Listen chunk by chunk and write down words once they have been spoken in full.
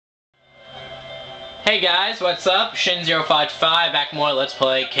Hey guys, what's up? Shin055 back for more Let's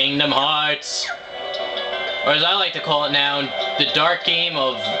Play Kingdom Hearts. Or as I like to call it now, the dark game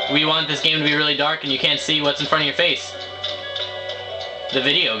of we want this game to be really dark and you can't see what's in front of your face. The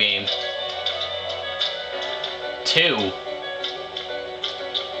video game. 2.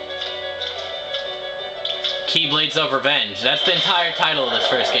 Keyblades of Revenge. That's the entire title of this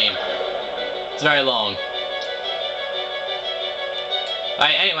first game. It's very long.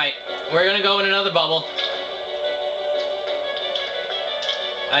 Alright, anyway, we're gonna go in another bubble.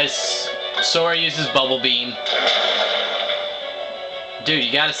 As Sora uses Bubble Beam. Dude,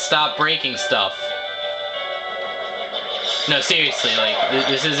 you gotta stop breaking stuff. No, seriously, like,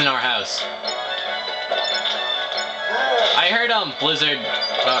 this isn't our house. I heard, Blizzard,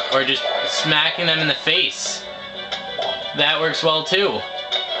 or just smacking them in the face. That works well, too.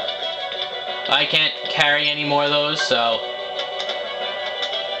 I can't carry any more of those, so...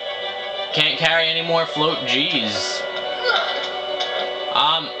 Can't carry any more float G's.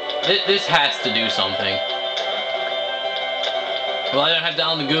 This has to do something. Well, I don't have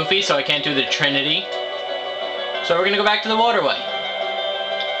Donald and Goofy, so I can't do the Trinity. So we're gonna go back to the waterway.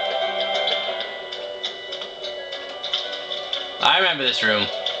 I remember this room.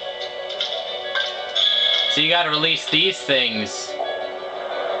 So you gotta release these things.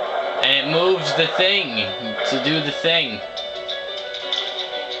 And it moves the thing to do the thing.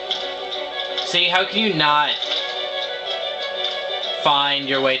 See, how can you not find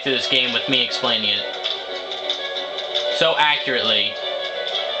your way through this game with me explaining it so accurately?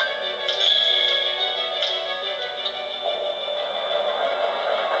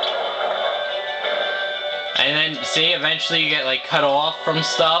 And then, see, eventually you get, like, cut off from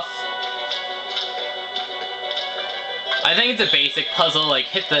stuff. I think it's a basic puzzle, like,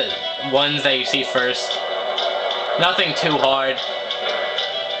 hit the ones that you see first. Nothing too hard.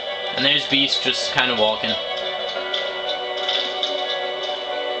 And there's Beast just kind of walking.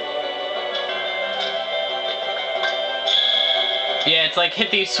 Yeah, it's like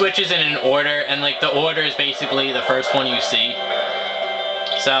hit these switches in an order, and like the order is basically the first one you see.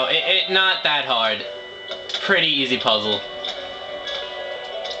 So, it not that hard. Pretty easy puzzle.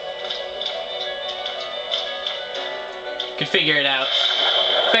 Could figure it out.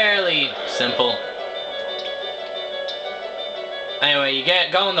 Fairly simple. Anyway, you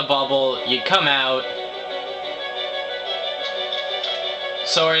go in the bubble, you come out.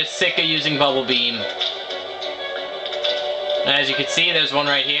 Sora's sick of using Bubble Beam. And as you can see, there's one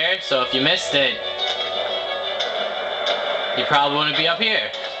right here, so if you missed it, you probably wouldn't be up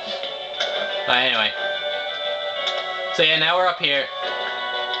here. Anyway. So yeah, now we're up here.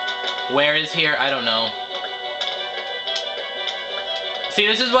 Where is here? I don't know. See,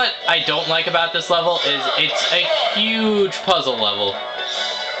 this is what I don't like about this level, is it's a huge puzzle level.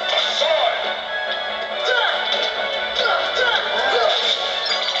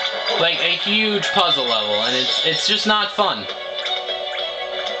 Like, a huge puzzle level, and it's just not fun.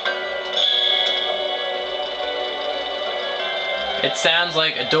 It sounds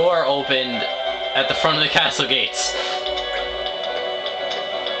like a door opened at the front of the castle gates.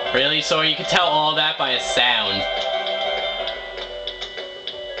 Really? So you can tell all that by a sound.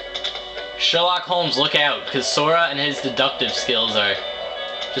 Sherlock Holmes, look out, because Sora and his deductive skills are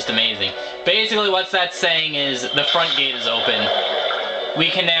just amazing. Basically, what that's saying is the front gate is open. We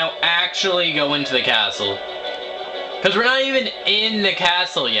can now actually go into the castle. Because we're not even in the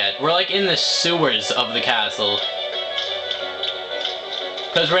castle yet. We're like in the sewers of the castle.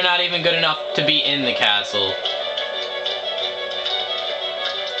 Because we're not even good enough to be in the castle.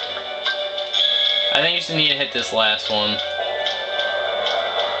 I think you just need to hit this last one.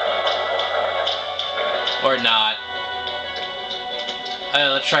 Or not.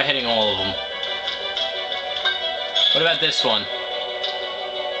 Let's try hitting all of them. What about this one?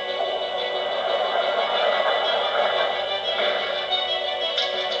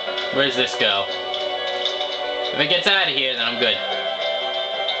 Where does this go? If it gets out of here, then I'm good.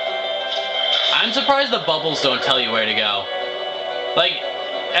 I'm surprised the bubbles don't tell you where to go. Like,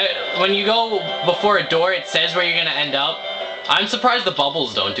 when you go before a door, it says where you're gonna end up. I'm surprised the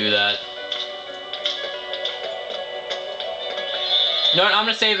bubbles don't do that. You know what, I'm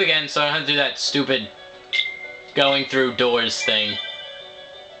gonna save again so I don't have to do that stupid going through doors thing.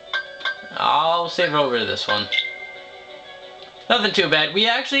 I'll save it over to this one. Nothing too bad. We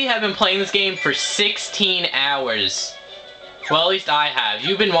actually have been playing this game for 16 hours. Well, at least I have.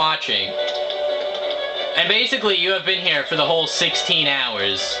 You've been watching. And basically, you have been here for the whole 16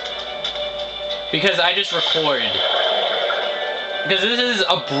 hours. Because I just record. Because this is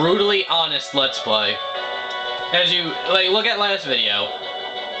a brutally honest Let's Play. As you, like, look at last video.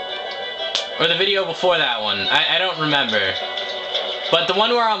 Or the video before that one. I don't remember. But the one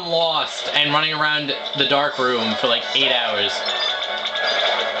where I'm lost and running around the dark room for like 8 hours.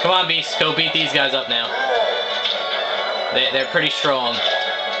 Come on, Beast. Go beat these guys up now. They're pretty strong.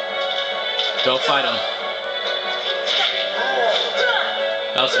 Go fight them.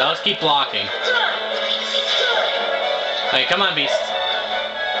 I'll just keep blocking. Hey, come on, Beast.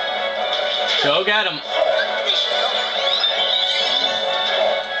 Go get him.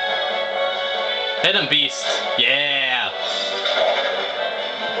 Hit him, Beast. Yeah.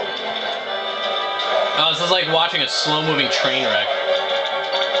 Oh, this is like watching a slow-moving train wreck.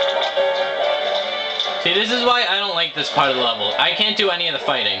 See, this is why I don't like this part of the level. I can't do any of the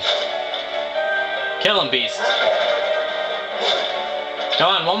fighting. Kill him, Beast. Come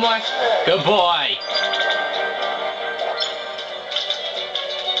on, one more. Good boy.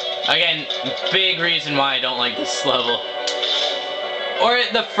 Again, big reason why I don't like this level. Or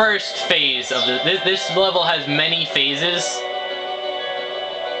the first phase of this level has many phases.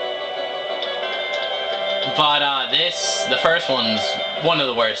 But the first one's one of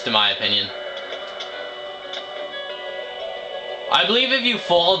the worst in my opinion. I believe if you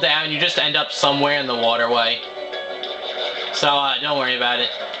fall down, you just end up somewhere in the waterway. So don't worry about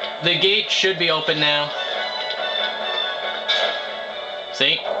it. The gate should be open now.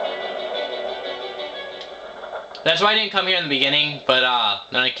 See? That's why I didn't come here in the beginning, but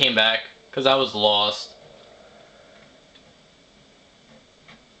then I came back, because I was lost.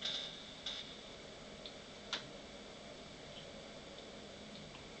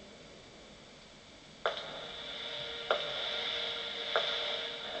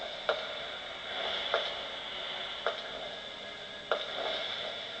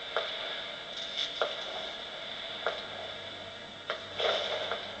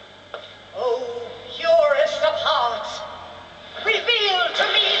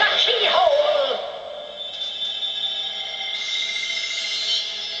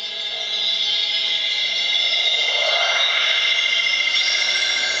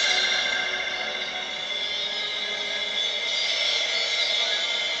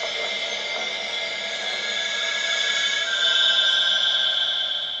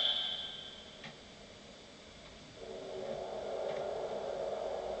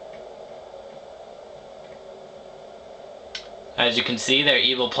 As you can see, their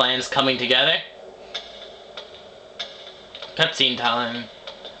evil plans coming together. Cutscene time.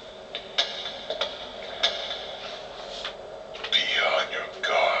 Be on your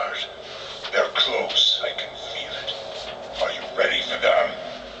guard. They're close. I can feel it. Are you ready for them?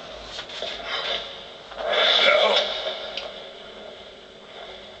 No.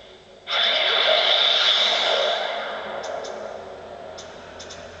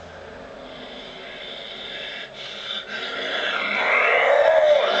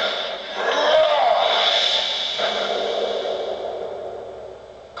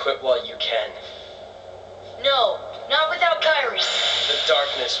 Quit while you can. No, not without Kyrie. The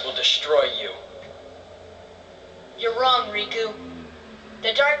darkness will destroy you. You're wrong, Riku.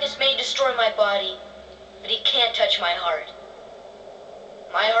 The darkness may destroy my body, but it can't touch my heart.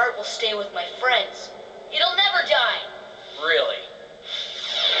 My heart will stay with my friends. It'll never die. Really?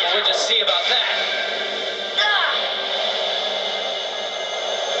 Well, we'll just see about that. Ah!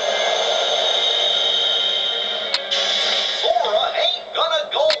 Sora ain't gonna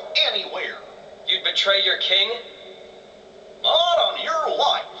go anywhere. You'd betray your king? Not on your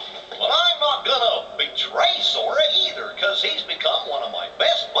life. But I'm not gonna betray Sora either, cause he's become one of my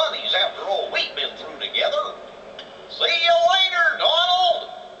best buddies after all we've been through together. See you later, Donald.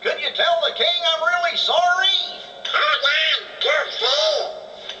 Could you tell the king I'm really sorry? Hold on, Goofy!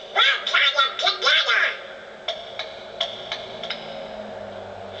 We're playing together!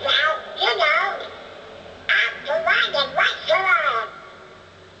 Well, you know, I'm providing what you want.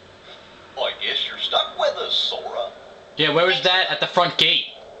 I guess you're stuck with us, Sora. Yeah, where was that? At the front gate.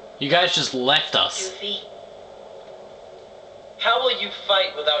 You guys just left us. Goofy, How will you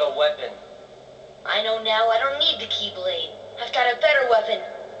fight without a weapon? I know now I don't need the Keyblade. I've got a better weapon.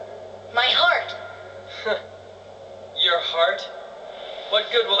 My heart. Your heart?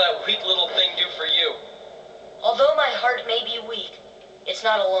 What good will that weak little thing do for you? Although my heart may be weak, it's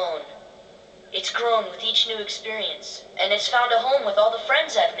not alone. It's grown with each new experience, and it's found a home with all the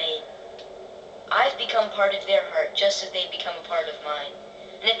friends I've made. I've become part of their heart just as they've become a part of mine.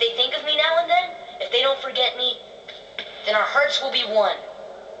 And if they think of me now and then, if they don't forget me, then our hearts will be one.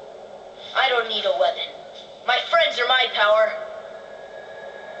 I don't need a weapon. My friends are my power.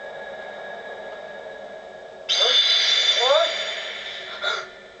 What?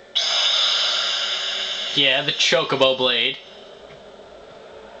 Yeah, the Chocobo Blade.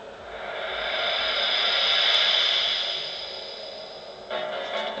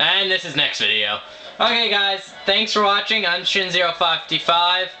 And this is next video. Okay, guys, thanks for watching. I'm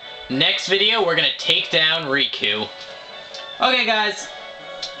Shin0555. Next video, we're gonna take down Riku. Okay, guys.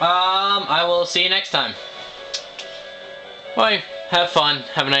 I will see you next time. Bye. Have fun.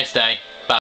 Have a nice day.